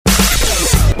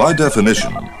By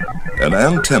definition, an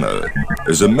antenna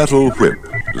is a metal whip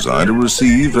designed to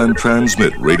receive and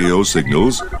transmit radio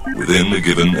signals within a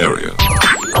given area.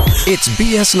 It's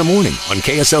BS in the Morning on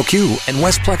KSLQ and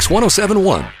Westplex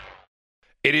 1071.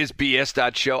 It is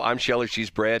BS.show. I'm Shelley. She's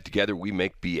Brad. Together we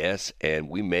make BS, and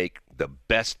we make the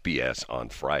best BS on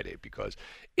Friday because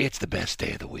it's the best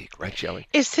day of the week. Right, Shelley?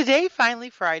 Is today finally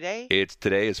Friday?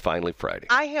 Today is finally Friday.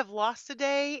 I have lost a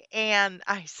day, and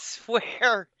I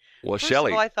swear. Well, First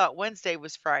Shelley, of all, I thought Wednesday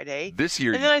was Friday. this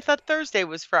year, And then I thought Thursday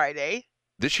was Friday.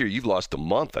 This year you've lost a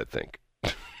month, I think.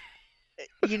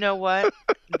 You know what?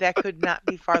 That could not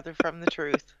be farther from the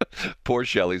truth. Poor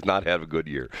Shelley's not had a good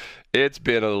year. It's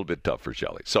been a little bit tough for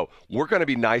Shelley. So we're going to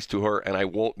be nice to her, and I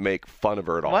won't make fun of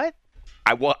her at all. What?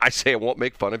 I won't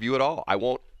make fun of you at all. I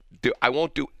won't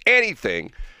do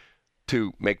anything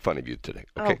to make fun of you today.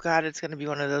 Okay? Oh, God, it's going to be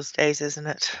one of those days, isn't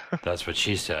it? That's what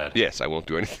she said. Yes, I won't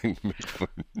do anything to make fun.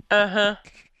 Uh-huh.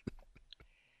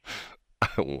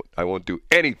 I won't do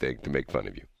anything to make fun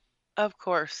of you. Of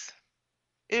course.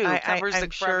 Ew, covers I'm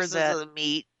the sure crevices that- of the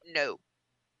meat. No.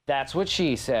 That's what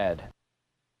she said.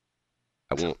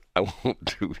 I won't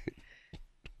do it.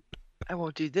 I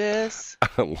won't do this.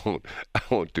 I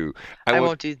won't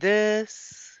do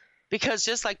this. Because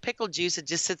just like pickle juice, it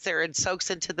just sits there and soaks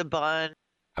into the bun.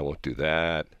 I won't do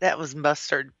that. That was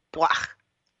mustard. Blah.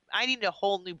 I need a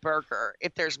whole new burger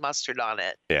if there's mustard on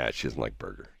it. Yeah, she doesn't like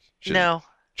burgers. She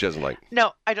doesn't like.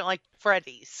 No, I don't like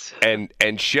Freddy's.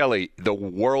 And Shelley, the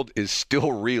world is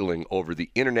still reeling over the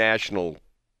international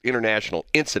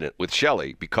incident with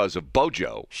Shelley because of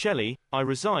Bojo. Shelley, I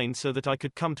resigned so that I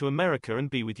could come to America and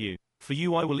be with you. For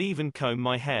you, I will even comb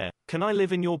my hair. Can I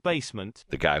live in your basement?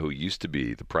 The guy who used to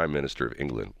be the Prime Minister of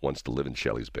England wants to live in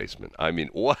Shelley's basement. I mean,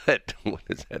 what? What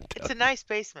is that? It's a nice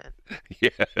basement.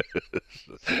 Yes.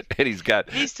 And he's got.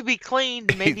 It needs to be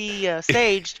cleaned, maybe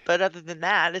saged, but other than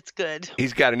that, it's good.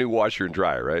 He's got a new washer and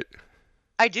dryer, right?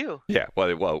 I do. Yeah. Well,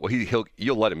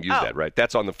 you'll let him use that, right?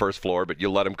 That's on the first floor, but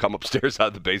you'll let him come upstairs out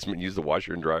of the basement and use the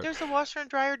washer and dryer. There's a washer and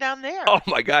dryer down there. Oh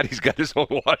my God, he's got his own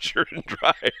washer and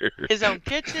dryer. His own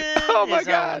kitchen. Oh my his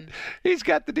God, own he's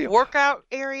got the deal. workout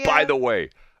area. By the way,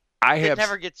 it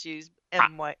never gets used.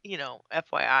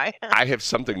 FYI. I have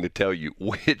something to tell you,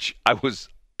 which I was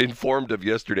informed of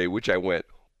yesterday, which I went,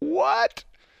 what?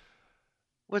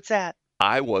 What's that?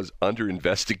 I was under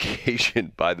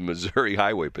investigation by the Missouri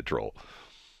Highway Patrol.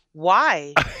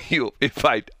 Why?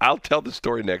 I'll tell the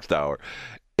story next hour.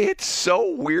 It's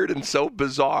so weird and so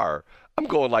bizarre. I'm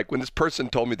going like, when this person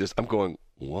told me this, I'm going,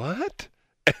 what?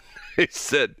 And they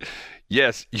said,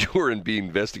 yes, you were being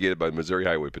investigated by the Missouri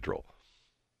Highway Patrol.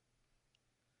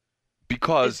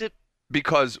 Because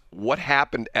what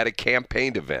happened at a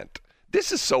campaign event?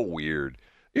 This is so weird.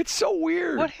 It's so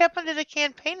weird. What happened at a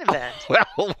campaign event?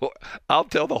 Well, I'll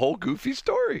tell the whole goofy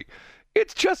story.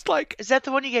 It's just like... Is that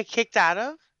the one you get kicked out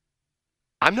of?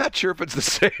 I'm not sure if it's the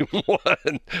same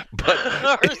one, but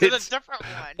or is it a different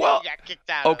one? Well, you got kicked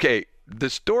out of? Okay,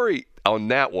 the story on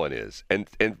that one is, and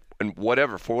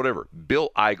whatever,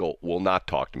 Bill Eigel will not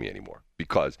talk to me anymore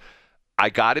because I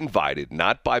got invited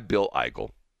not by Bill Eigel.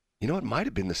 You know, it might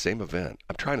have been the same event.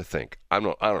 I'm trying to think. I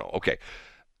don't know. Okay,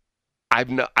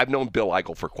 I've known Bill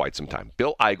Eigel for quite some time.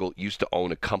 Bill Eigel used to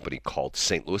own a company called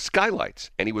St. Louis Skylights,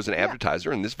 and he was an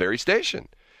advertiser in this very station.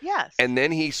 Yes. And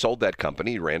then he sold that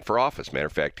company. He ran for office. Matter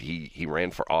of fact, he ran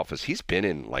for office. He's been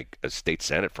in like a state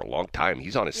senate for a long time.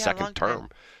 He's on his second term.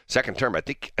 Second term. I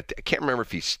can't remember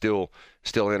if he's still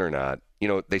in or not. You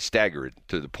know, they stagger it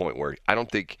to the point where I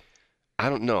don't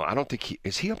know.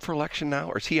 Is he up for election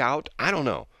now or is he out? I don't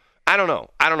know. I don't know.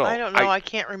 I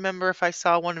can't remember if I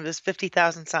saw one of his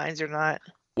 50,000 signs or not.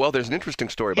 Well, there's an interesting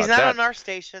story about He's that. not on our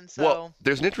station, so. Well,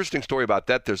 there's an interesting story about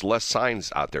that. There's less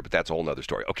signs out there, but that's a whole other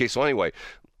story. Okay, so anyway,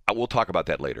 we'll talk about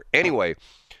that later. Anyway,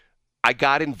 I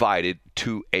got invited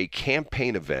to a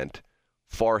campaign event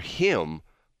for him,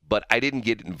 but I didn't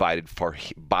get invited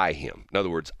by him. In other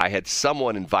words, I had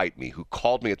someone invite me who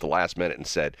called me at the last minute and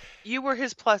said, you were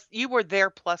their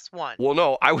plus one. Well,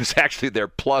 no, I was actually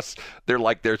there's plus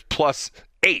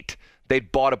 8.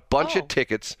 They'd bought a bunch of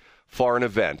tickets for an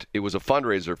event. It was a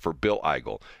fundraiser for Bill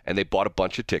Eigel, and they bought a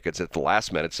bunch of tickets. At the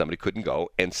last minute, somebody couldn't go,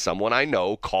 and someone I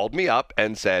know called me up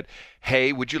and said,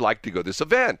 hey, would you like to go to this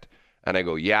event? And I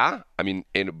go, yeah. I mean,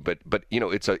 but you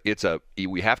know,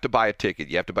 we have to buy a ticket.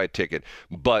 You have to buy a ticket,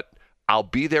 but I'll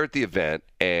be there at the event,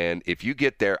 and if you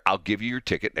get there, I'll give you your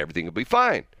ticket, and everything will be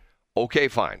fine. Okay,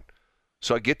 fine.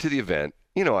 So I get to the event.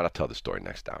 You know what? I'll tell the story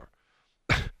next hour.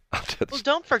 Well,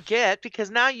 don't forget,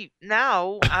 because now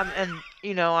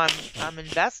I'm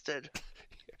invested.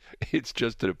 It's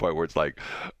just to the point where it's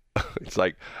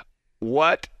like,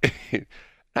 what?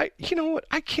 You know what?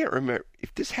 I can't remember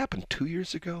if this happened 2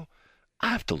 years ago. I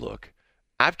have to look.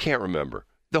 I can't remember.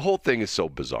 The whole thing is so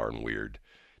bizarre and weird.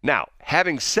 Now,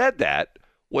 having said that,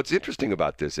 what's interesting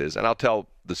about this is, and I'll tell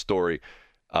the story,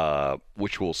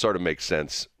 which will sort of make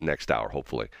sense next hour,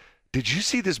 hopefully. Did you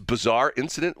see this bizarre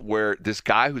incident where this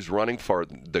guy who's running for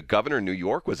the governor of New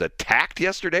York was attacked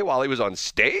yesterday while he was on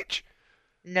stage?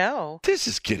 No. This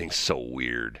is getting so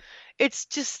weird. It's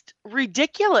just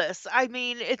ridiculous. I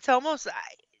mean, it's almost.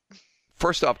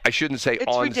 First off, I shouldn't say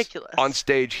It's ridiculous. on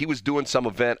stage. He was doing some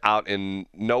event out in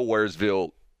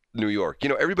Nowheresville, New York. You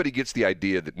know, everybody gets the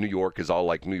idea that New York is all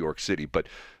like New York City, but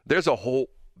there's a whole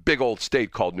big old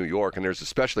state called New York, and there's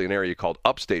especially an area called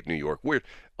upstate New York where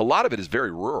a lot of it is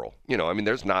very rural. You know, I mean,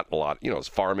 there's not a lot, you know, it's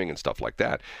farming and stuff like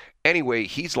that. Anyway,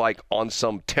 he's like on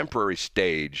some temporary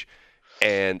stage,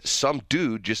 and some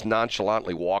dude just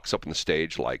nonchalantly walks up on the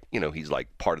stage like, you know, he's like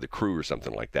part of the crew or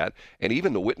something like that. And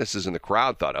even the witnesses in the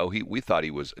crowd thought, we thought he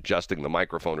was adjusting the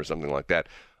microphone or something like that.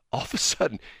 All of a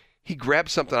sudden, he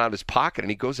grabs something out of his pocket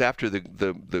and he goes after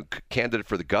the candidate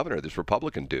for the governor, this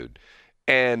Republican dude.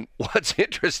 And what's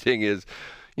interesting is,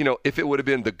 you know, if it would have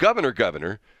been the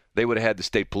governor, they would have had the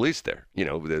state police there, you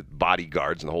know, the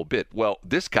bodyguards and the whole bit. Well,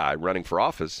 this guy running for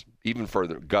office, even for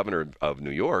the governor of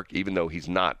New York, even though he's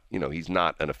not, you know, he's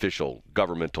not an official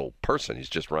governmental person, he's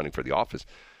just running for the office,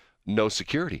 no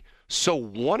security. So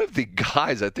one of the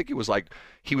guys, I think he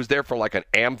was there for like an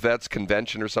AmVets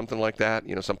convention or something like that,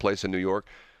 you know, someplace in New York.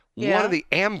 Yeah. One of the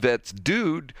AmVets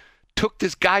dude took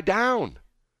this guy down.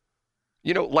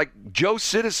 You know, like Joe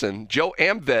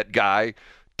AmVet guy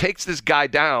takes this guy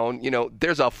down. You know,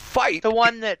 there's a fight. The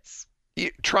one that's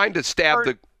trying to stab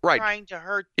trying to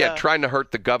hurt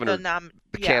the governor,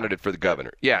 the candidate for the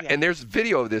governor. Yeah, and there's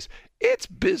video of this. It's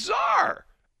bizarre.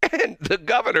 And the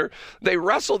governor, they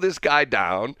wrestle this guy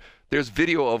down. There's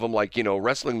video of him, like, you know,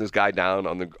 wrestling this guy down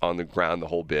on the ground, the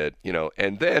whole bit, you know.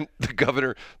 And then the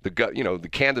governor, the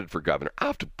candidate for governor, I'll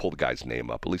have to pull the guy's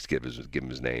name up, at least give him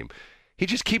his name. He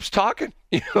just keeps talking.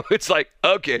 You know, it's like,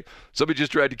 okay, somebody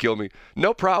just tried to kill me.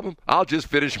 No problem. I'll just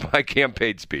finish my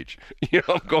campaign speech. You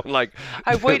know, I'm going like,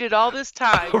 I waited all this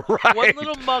time. Right. One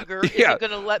little mugger isn't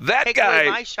going to take away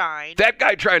my shine. That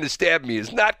guy trying to stab me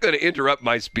is not going to interrupt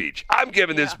my speech. I'm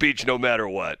giving this speech no matter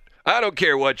what. I don't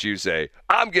care what you say.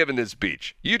 I'm giving this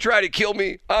speech. You try to kill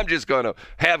me, I'm just going to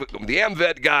have the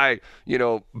AmVet guy, you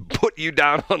know, put you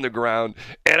down on the ground,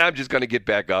 and I'm just going to get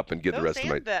back up and get the rest of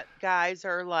my... Those AmVet guys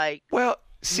are like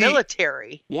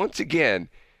military. Once again,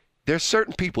 there's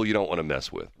certain people you don't want to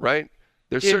mess with, right?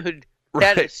 There's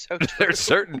that is so true. There's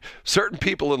certain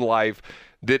people in life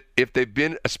that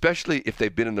especially if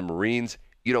they've been in the Marines,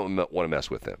 you don't want to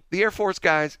mess with them. The Air Force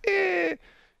guys,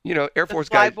 you know, Air Force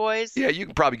guys. Boys? Yeah, you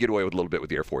can probably get away with a little bit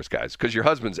with the Air Force guys because your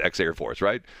husband's ex-Air Force,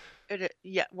 right?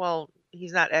 Yeah, well,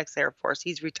 he's not ex-Air Force.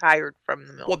 He's retired from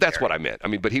the military. Well, that's what I meant. I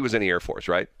mean, but he was in the Air Force,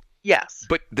 right? Yes.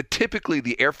 But typically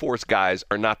the Air Force guys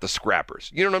are not the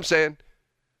scrappers. You know what I'm saying?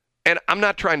 And I'm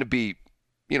not trying to be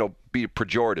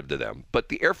pejorative to them, but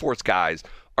the Air Force guys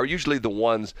are usually the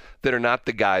ones that are not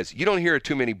the guys. You don't hear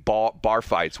too many bar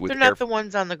fights with. They're not the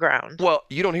ones on the ground. Well,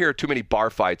 you don't hear too many bar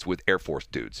fights with Air Force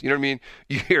dudes. You know what I mean?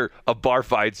 You hear of bar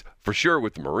fights for sure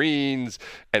with the Marines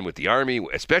and with the Army,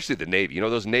 especially the Navy. You know,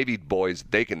 those Navy boys,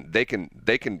 they can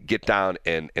get down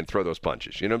and throw those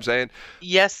punches. You know what I'm saying?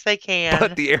 Yes, they can.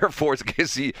 But the Air Force,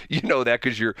 you know that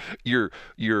because your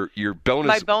bonus.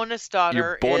 My bonus daughter.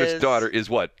 Your bonus daughter is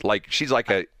what? Like she's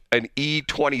like an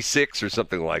E-26 or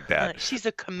something like that. She's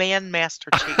a command master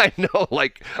chief. I know,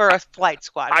 like for a flight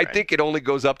squadron. I think it only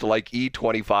goes up to like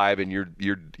E-25, and you're.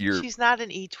 She's not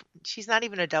an She's not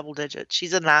even a double digit.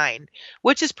 She's a 9,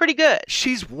 which is pretty good.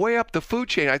 She's way up the food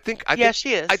chain. I think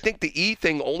she is. I think the E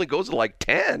thing only goes to like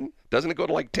 10. Doesn't it go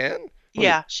to like 10?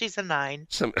 Yeah, she's a 9.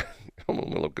 Hold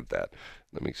on, look at that.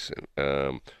 Let me see.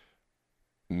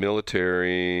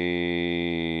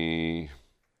 Military.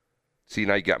 See,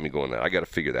 now you got me going there. I got to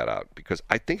figure that out because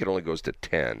I think it only goes to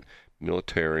 10.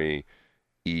 Military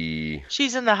E.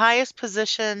 She's in the highest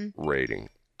position. Rating.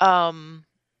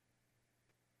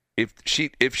 If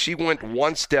she went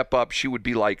one step up, she would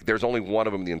be like, there's only one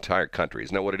of them in the entire country.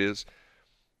 Isn't that what it is?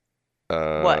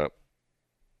 What?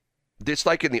 It's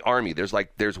like in the Army.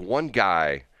 There's one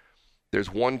guy. There's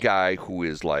one guy who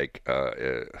is like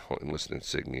enlisted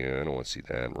insignia. I don't want to see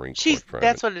that. Marine Corps private.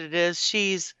 That's what it is.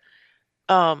 She's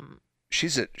of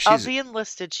the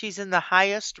enlisted, she's in the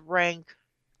highest rank.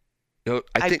 No,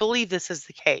 I believe this is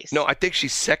the case. No, I think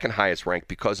she's second highest rank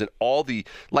because in all the,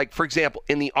 like, for example,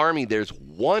 in the Army, there's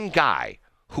one guy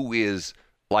who is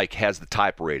like has the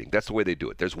type rating. That's the way they do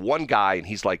it. There's one guy, and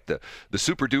he's like the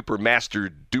super duper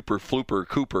master duper flooper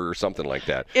Cooper or something like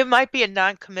that. It might be a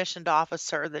non-commissioned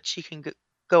officer that she can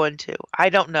go into. I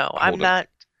don't know.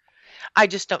 I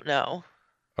just don't know.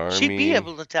 Army She'd be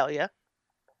able to tell you.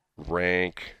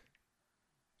 Rank.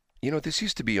 This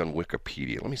used to be on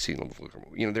Wikipedia. Let me see.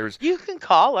 There's. You can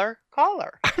call her. Call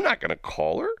her. I'm not gonna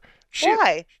call her.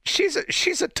 Why? She's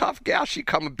a tough gal. She'd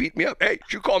come and beat me up. Hey,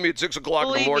 she called me at 6 o'clock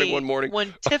in the morning one morning.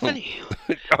 When Tiffany,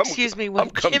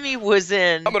 Kimmy was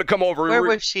in. I'm gonna come over. Where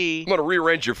was she? I'm gonna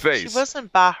rearrange your face. She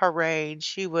wasn't Bahrain.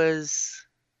 She was.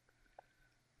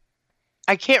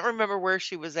 I can't remember where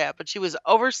she was at, but she was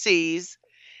overseas,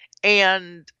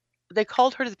 and they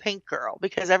called her the Pink Girl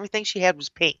because everything she had was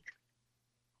pink.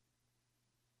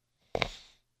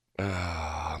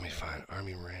 Let me find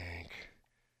Army rank.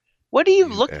 What are you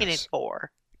looking it for?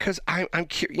 Because I'm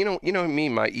curious. You know me.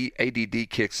 My ADD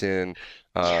kicks in.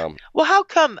 Well, how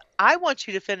come I want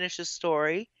you to finish a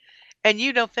story, and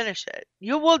you don't finish it?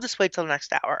 We'll just wait till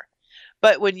next hour.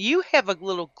 But when you have a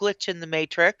little glitch in the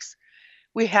matrix,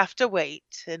 we have to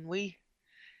wait, and we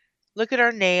look at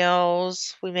our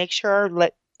nails. We make sure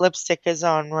our lipstick is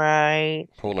on right.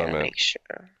 Hold on a minute. Make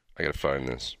sure. I gotta find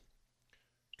this.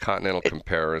 Continental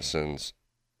comparisons.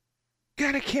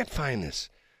 God, I can't find this.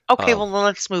 Okay, well,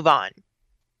 let's move on.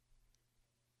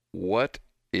 What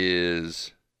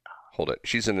is... Hold it.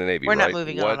 She's in the Navy, We're right? not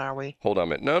moving on, are we? Hold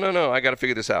on a minute. No. I got to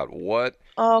figure this out. What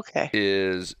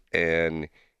is an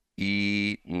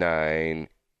E9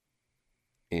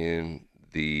 in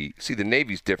the... See, the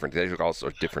Navy's different. They also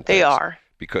are different things. They are.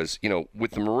 Because,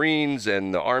 with the Marines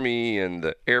and the Army and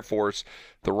the Air Force,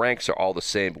 the ranks are all the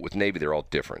same, but with Navy, they're all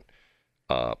different.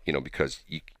 Because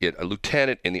a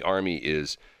lieutenant in the Army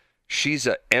she's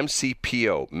a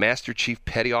MCPO, Master Chief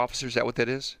Petty Officer. Is that what that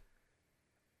is?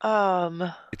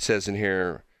 It says in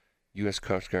here, U.S.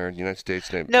 Coast Guard, United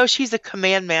States Navy. No, she's a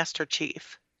Command Master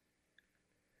Chief.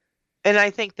 And I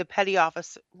think the Petty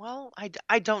Officer, well,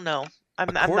 I don't know.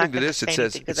 According to this, it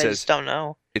says I just don't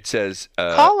know. It says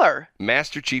call her.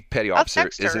 Master Chief Petty Officer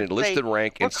is an enlisted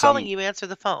rank. We're calling you. Answer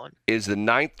the phone. Is the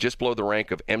 9th just below the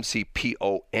rank of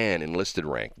MCPON enlisted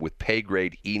rank with pay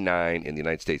grade E9 in the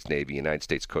United States Navy, United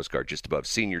States Coast Guard, just above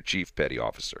Senior Chief Petty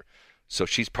Officer. So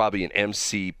she's probably an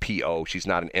MCPO. She's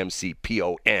not an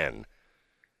MCPON.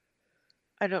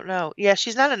 I don't know. Yeah,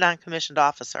 she's not a non-commissioned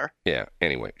officer. Yeah.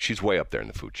 Anyway, she's way up there in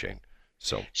the food chain.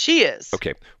 So she is.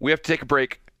 Okay, we have to take a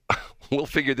break. We'll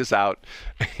figure this out.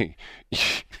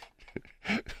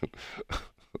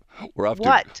 We're off.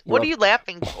 What are you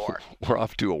laughing for? We're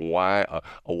off to a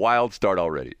wild start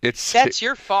already. That's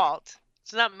your fault.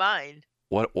 It's not mine.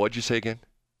 What'd you say again?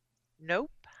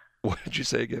 Nope. What did you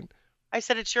say again? I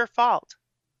said it's your fault.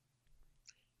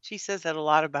 She says that a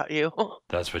lot about you.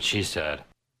 That's what she said.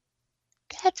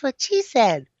 That's what she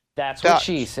said. That's what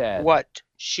she said. What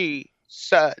she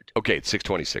said. Okay, it's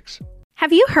 6:26.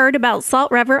 Have you heard about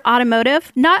Salt River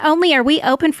Automotive? Not only are we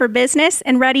open for business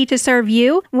and ready to serve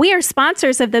you, we are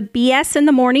sponsors of the BS in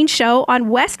the Morning show on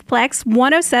Westplex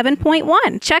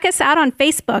 107.1. Check us out on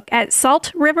Facebook at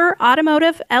Salt River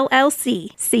Automotive LLC.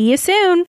 See you soon.